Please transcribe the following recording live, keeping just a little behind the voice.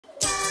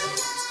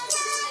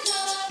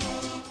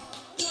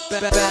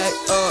Back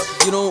up,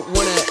 you don't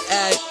wanna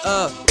act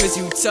up, cause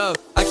you tough.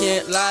 I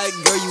can't lie,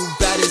 girl, you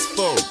bad as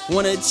fuck.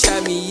 Wanna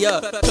chat me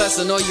up, plus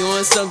I know you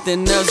on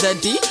something else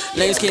that deep.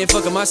 Lames can't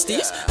fuck up my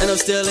steez, and I'm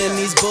still in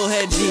these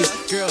bullhead jeans.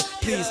 Girl,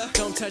 please,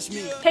 don't touch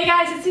me. Hey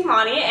guys, it's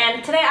Imani,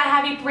 and today I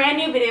have a brand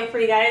new video for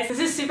you guys. This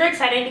is super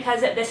exciting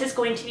because this is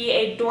going to be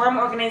a dorm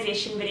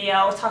organization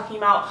video talking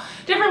about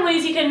different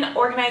ways you can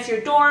organize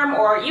your dorm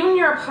or even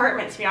your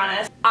apartment, to be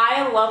honest.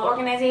 I love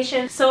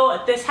organization,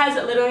 so this has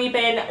literally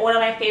been one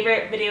of my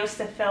favorite videos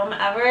to film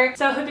ever.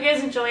 So I hope you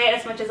guys enjoy it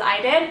as much as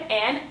I did,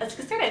 and let's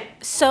get started.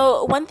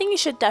 So one thing you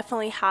should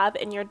definitely have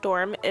in your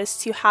dorm is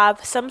to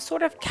have some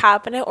sort of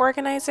cabinet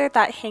organizer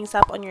that hangs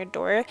up on your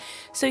door.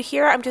 So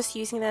here I'm just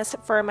using this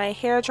for my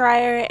hair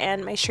dryer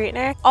and my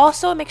straightener.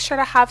 Also make sure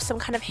to have some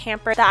kind of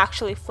hamper that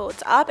actually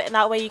folds up, and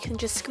that way you can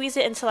just squeeze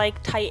it into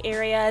like tight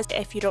areas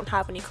if you don't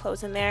have any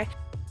clothes in there.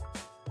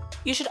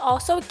 You should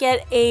also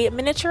get a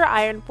miniature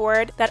iron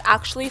board that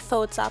actually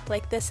folds up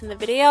like this in the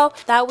video.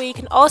 That way you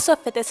can also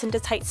fit this into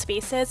tight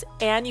spaces,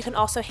 and you can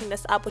also hang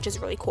this up, which is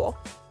really cool.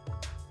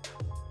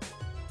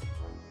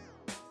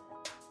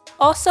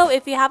 Also,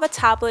 if you have a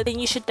tablet, then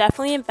you should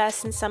definitely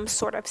invest in some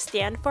sort of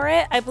stand for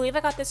it. I believe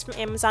I got this from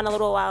Amazon a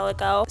little while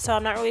ago, so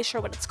I'm not really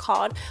sure what it's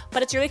called,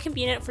 but it's really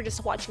convenient for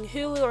just watching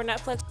Hulu or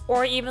Netflix,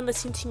 or even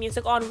listening to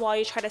music on while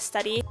you try to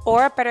study,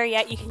 or better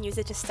yet, you can use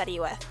it to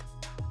study with.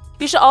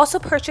 You should also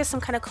purchase some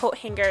kind of coat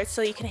hanger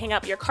so you can hang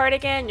up your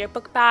cardigan, your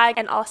book bag,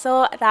 and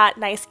also that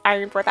nice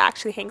iron board that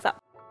actually hangs up.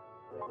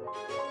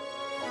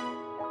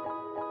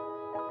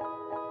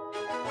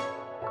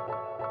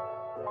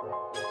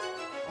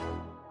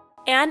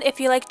 And if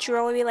you like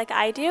jewelry like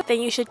I do,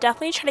 then you should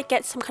definitely try to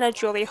get some kind of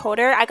jewelry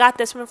holder. I got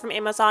this one from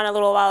Amazon a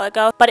little while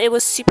ago, but it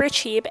was super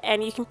cheap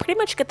and you can pretty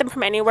much get them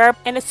from anywhere.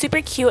 And it's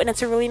super cute and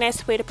it's a really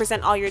nice way to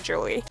present all your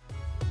jewelry.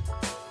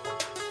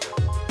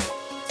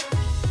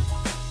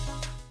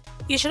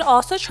 You should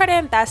also try to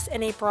invest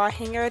in a bra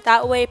hanger.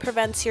 That way it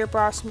prevents your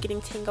bras from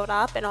getting tangled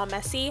up and all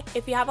messy.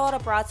 If you have a lot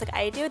of bras like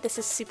I do, this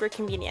is super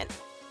convenient.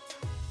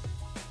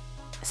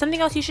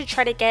 Something else you should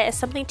try to get is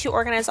something to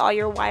organize all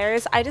your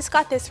wires. I just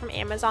got this from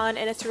Amazon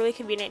and it's really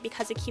convenient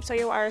because it keeps all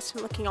your wires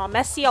from looking all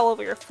messy all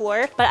over your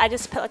floor. But I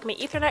just put like my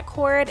Ethernet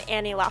cord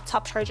and a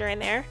laptop charger in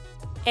there.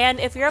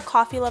 And if you're a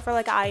coffee lover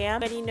like I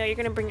am, and you know you're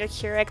going to bring your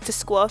Keurig to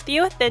school with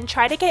you, then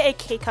try to get a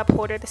K-cup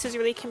holder. This is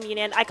really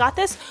convenient. I got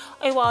this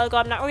a while ago.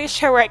 I'm not really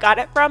sure where I got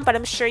it from, but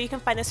I'm sure you can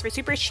find this for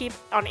super cheap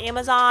on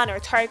Amazon or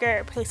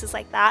Target or places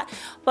like that.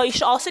 But you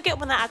should also get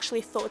one that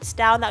actually floats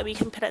down, that we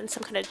can put it in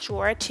some kind of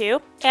drawer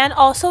too. And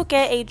also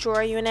get a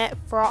drawer unit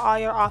for all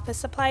your office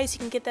supplies. You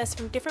can get this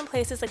from different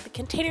places like the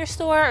Container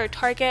Store or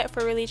Target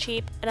for really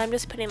cheap. And I'm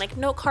just putting like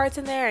note cards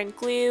in there and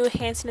glue,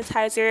 hand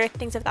sanitizer,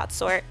 things of that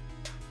sort.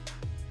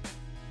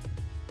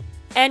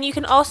 And you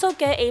can also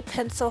get a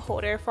pencil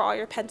holder for all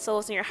your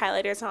pencils and your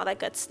highlighters and all that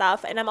good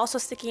stuff. And I'm also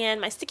sticking in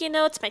my sticky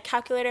notes, my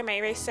calculator, my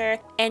eraser,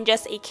 and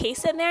just a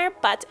case in there.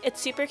 But it's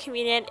super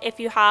convenient if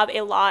you have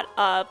a lot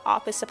of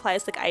office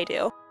supplies like I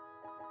do.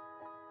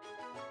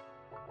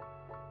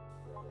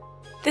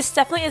 This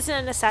definitely isn't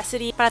a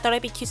necessity, but I thought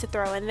it'd be cute to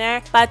throw in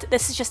there. But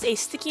this is just a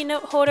sticky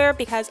note holder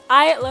because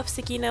I love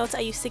sticky notes.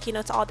 I use sticky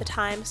notes all the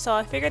time. So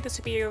I figured this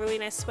would be a really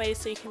nice way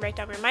so you can write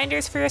down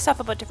reminders for yourself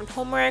about different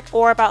homework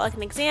or about like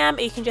an exam.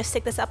 You can just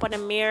stick this up on a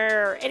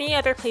mirror or any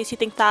other place you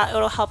think that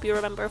it'll help you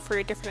remember for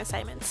your different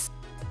assignments.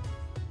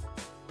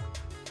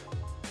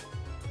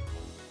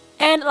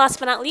 And last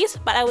but not least,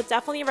 but I would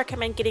definitely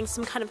recommend getting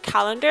some kind of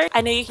calendar.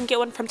 I know you can get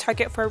one from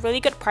Target for a really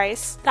good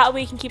price. That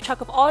way you can keep track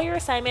of all your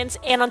assignments.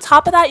 And on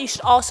top of that, you should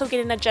also get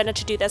an agenda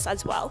to do this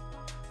as well.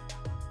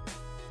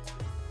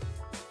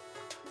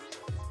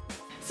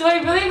 So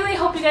I really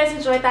hope you guys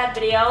enjoyed that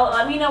video.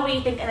 Let me know what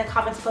you think in the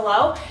comments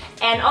below.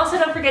 And also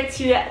don't forget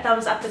to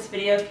thumbs up this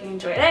video if you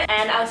enjoyed it.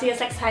 And I'll see you guys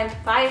next time.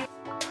 Bye!